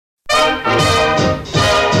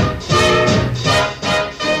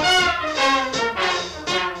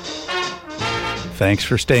Thanks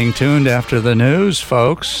for staying tuned after the news,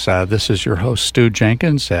 folks. This is your host, Stu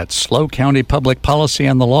Jenkins, at SLO County Public Policy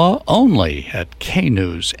and the Law, only at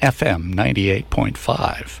KNews FM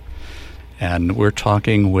 98.5. And we're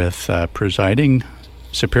talking with presiding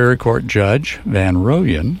Superior Court Judge Van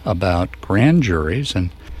Rooyen about grand juries.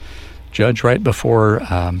 And Judge, right before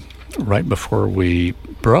we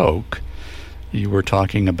broke, you were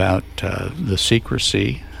talking about the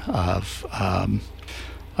secrecy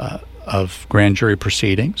of grand jury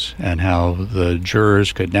proceedings and how the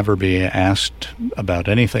jurors could never be asked about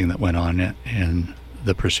anything that went on in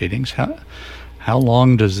the proceedings. How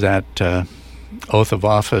long does that oath of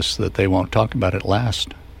office that they won't talk about it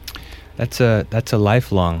last? That's a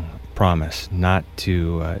lifelong promise not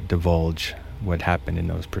to divulge what happened in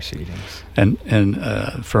those proceedings. And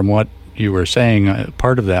from what you were saying,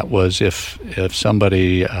 part of that was if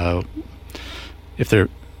somebody if their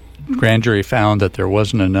grand jury found that there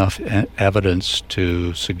wasn't enough evidence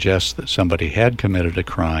to suggest that somebody had committed a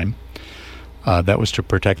crime, that was to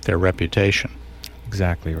protect their reputation.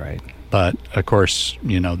 Exactly right. But of course,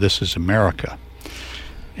 this is America,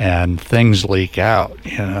 and things leak out.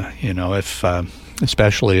 If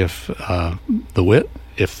especially if the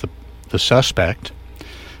suspect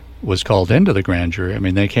was called into the grand jury. I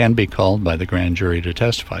mean, they can be called by the grand jury to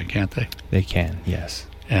testify, can't they? They can, yes.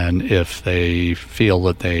 And if they feel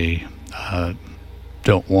that they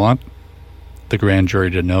don't want the grand jury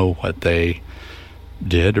to know what they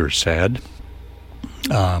did or said,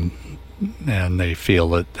 and they feel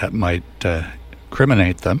that might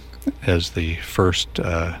criminate them, as the first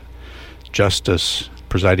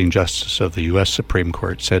presiding justice of the U.S. Supreme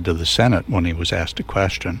Court said to the Senate when he was asked a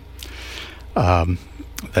question,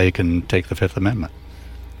 they can take the Fifth Amendment.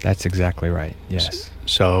 That's exactly right, yes.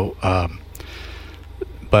 So,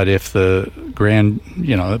 but if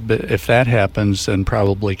if that happens, then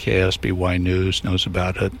probably KSBY News knows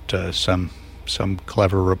about it. Some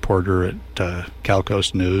clever reporter at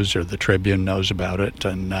Calcoast News or the Tribune knows about it,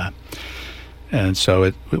 and so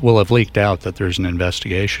it will have leaked out that there's an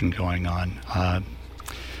investigation going on.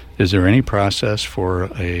 Is there any process for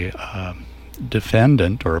a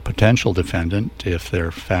defendant or a potential defendant, if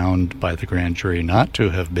they're found by the grand jury not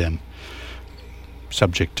to have been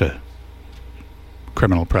subject to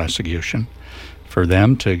criminal prosecution, for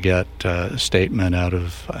them to get a statement out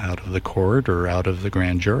of the court or out of the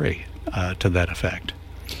grand jury to that effect?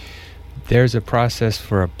 There's a process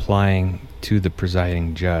for applying to the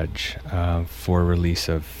presiding judge for release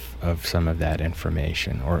of some of that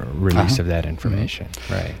information, or release of that information,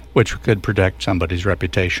 right? Which could protect somebody's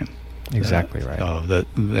reputation. Exactly right. So that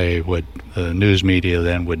the news media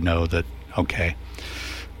then would know that, okay,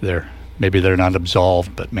 maybe they're not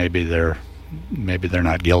absolved, but maybe they're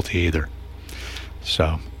not guilty either.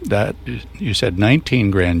 So that, you said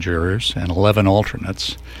 19 grand jurors and 11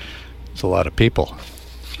 alternates. It's a lot of people.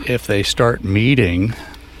 If they start meeting,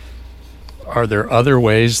 are there other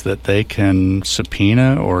ways that they can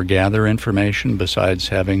subpoena or gather information besides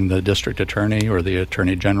having the district attorney or the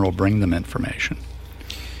attorney general bring them information?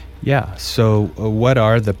 Yeah. So, what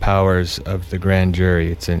are the powers of the grand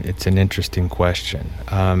jury? It's an interesting question.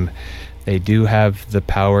 They do have the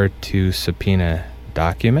power to subpoena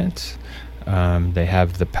documents. They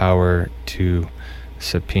have the power to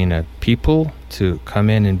subpoena people to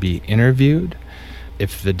come in and be interviewed.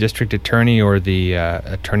 If the district attorney or the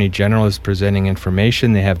attorney general is presenting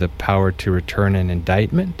information, they have the power to return an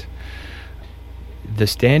indictment. The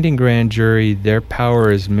standing grand jury, their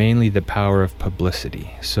power is mainly the power of publicity.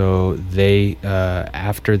 So they,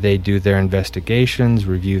 after they do their investigations,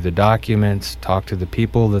 review the documents, talk to the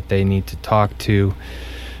people that they need to talk to,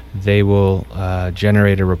 they will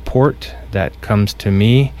generate a report that comes to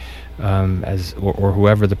me or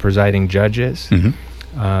whoever the presiding judge is. Mm-hmm.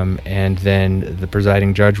 And then the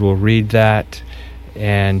presiding judge will read that,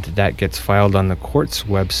 and that gets filed on the court's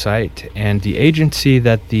website, and the agency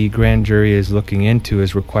that the grand jury is looking into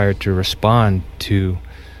is required to respond to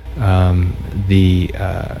the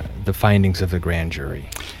findings of the grand jury.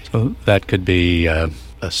 So that could be a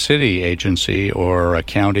city agency or a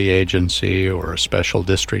county agency or a special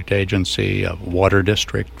district agency, a water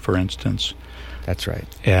district, for instance. That's right.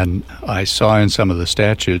 And I saw in some of the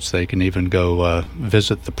statutes they can even go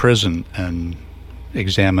visit the prison and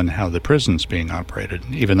examine how the prison's being operated,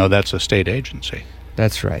 even though that's a state agency.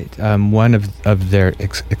 That's right. One of their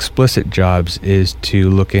explicit jobs is to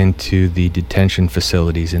look into the detention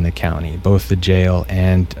facilities in the county, both the jail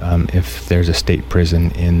and if there's a state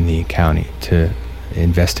prison in the county, to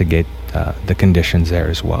investigate the conditions there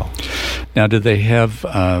as well. Now, do they have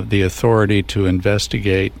the authority to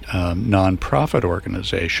investigate nonprofit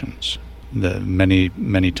organizations that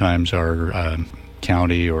many times are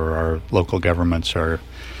county or our local governments are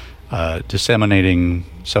disseminating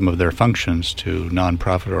some of their functions to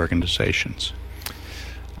nonprofit organizations?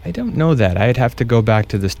 I don't know that. I'd have to go back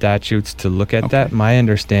to the statutes to look at that. My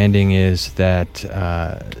understanding is that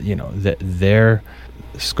that their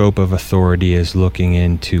scope of authority is looking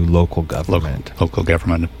into local government. Local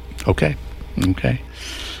government. Okay.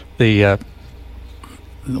 The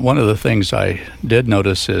one of the things I did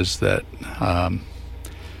notice is that,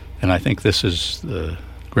 and I think this is the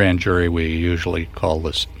grand jury we usually call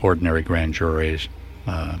this ordinary grand juries.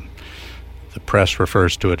 The press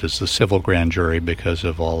refers to it as the civil grand jury because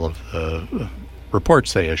of all of the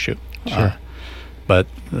reports they issue. Sure. But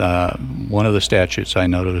one of the statutes I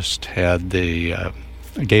noticed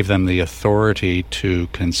gave them the authority to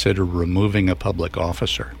consider removing a public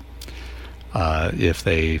officer if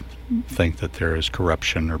they think that there is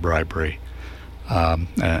corruption or bribery. And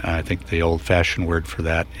I think the old-fashioned word for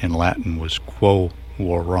that in Latin was quo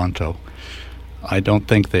warranto. I don't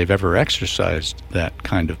think they've ever exercised that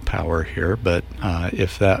kind of power here, but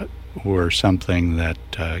if that were something that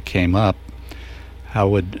came up, how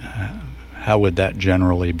would that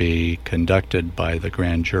generally be conducted by the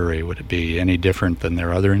grand jury? Would it be any different than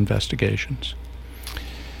their other investigations?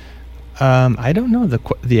 I don't know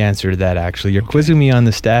the answer to that, actually. You're quizzing me on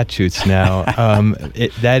the statutes now.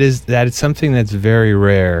 That is something that's very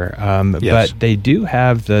rare. Yes. But they do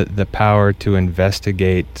have the power to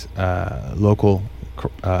investigate local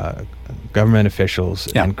government officials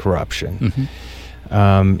and corruption.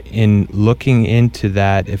 Mm-hmm. In looking into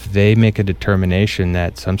that, if they make a determination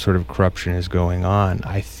that some sort of corruption is going on,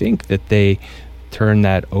 I think that they turn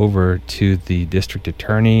that over to the district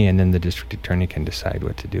attorney, and then the district attorney can decide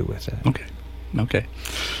what to do with it. Okay.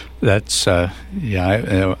 That's, I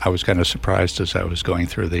was kind of surprised as I was going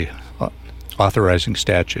through the authorizing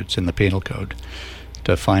statutes in the penal code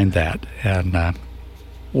to find that. And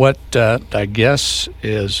what I guess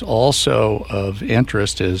is also of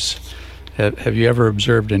interest is, have you ever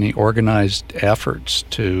observed any organized efforts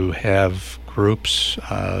to have groups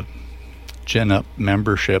gin up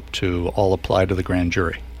membership to all apply to the grand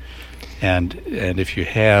jury? And if you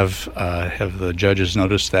have the judges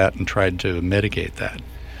noticed that and tried to mitigate that?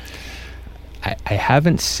 I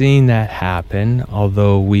haven't seen that happen,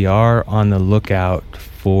 although we are on the lookout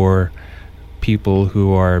for people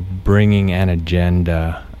who are bringing an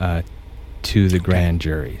agenda to the grand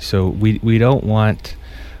jury. So we don't want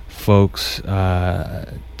folks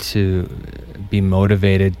to be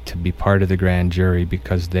motivated to be part of the grand jury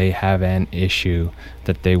because they have an issue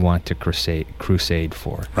that they want to crusade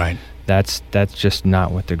for. Right. That's just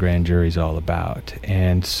not what the grand jury is all about.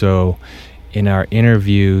 And so in our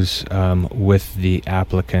interviews with the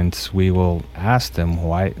applicants, we will ask them,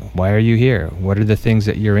 why are you here? What are the things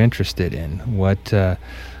that you're interested in? What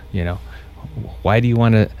why do you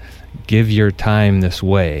want to give your time this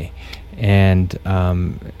way? And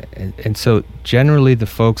so generally the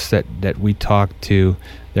folks that we talk to,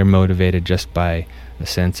 they're motivated just by a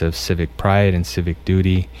sense of civic pride and civic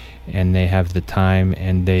duty, and they have the time,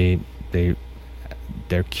 and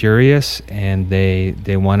they're curious, and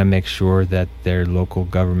they want to make sure that their local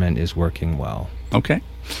government is working well. Okay.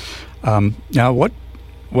 Now,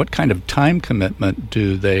 what kind of time commitment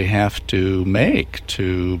do they have to make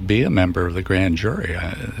to be a member of the grand jury?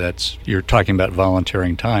 You're talking about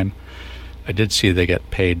volunteering time. I did see they get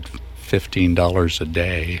paid $15 a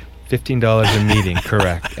day. $15 a meeting,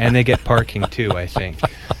 correct. And they get parking too, I think.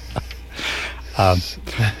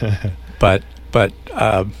 But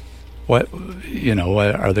what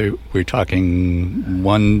are they? We're talking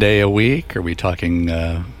 1 day a week? Are we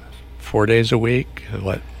talking 4 days a week?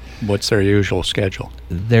 What's their usual schedule?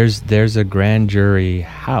 There's a grand jury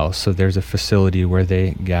house, so there's a facility where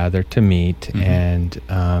they gather to meet, mm-hmm.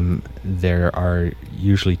 and there are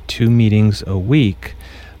usually 2 meetings a week.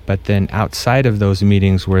 But then outside of those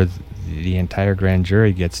meetings where the entire grand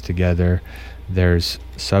jury gets together, there's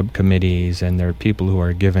subcommittees, and there are people who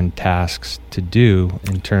are given tasks to do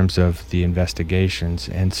in terms of the investigations.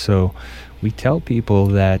 And so we tell people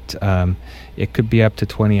that it could be up to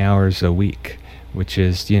 20 hours a week, which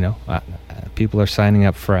is, people are signing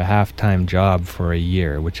up for a half-time job for a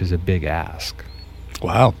year, which is a big ask.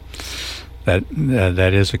 Wow.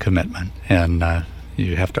 That is a commitment, and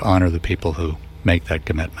you have to honor the people who make that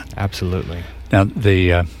commitment. Absolutely. Now,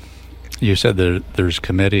 you said that there's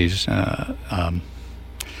committees.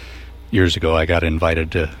 Years ago, I got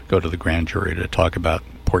invited to go to the grand jury to talk about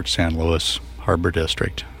Port San Luis Harbor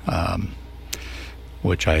District,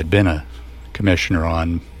 which I had been a commissioner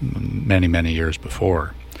on many, many years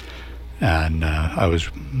before. And I was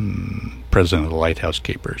president of the Lighthouse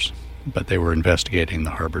Keepers, but they were investigating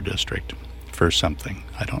the Harbor District for something.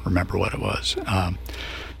 I don't remember what it was.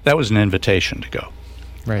 That was an invitation to go.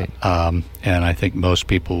 Right. And I think most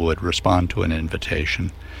people would respond to an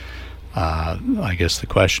invitation. I guess the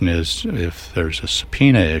question is, if there's a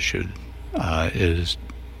subpoena issued, or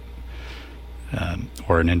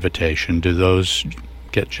an invitation, do those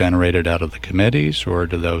get generated out of the committees, or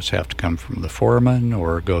do those have to come from the foreman,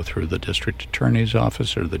 or go through the district attorney's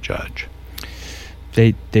office or the judge?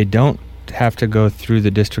 They don't have to go through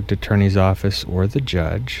the district attorney's office or the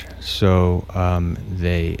judge. So I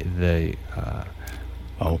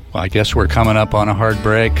guess we're coming up on a hard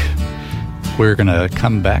break. We're going to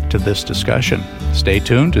come back to this discussion. Stay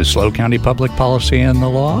tuned to SLO County Public Policy and the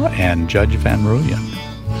Law and Judge Van Rooyen.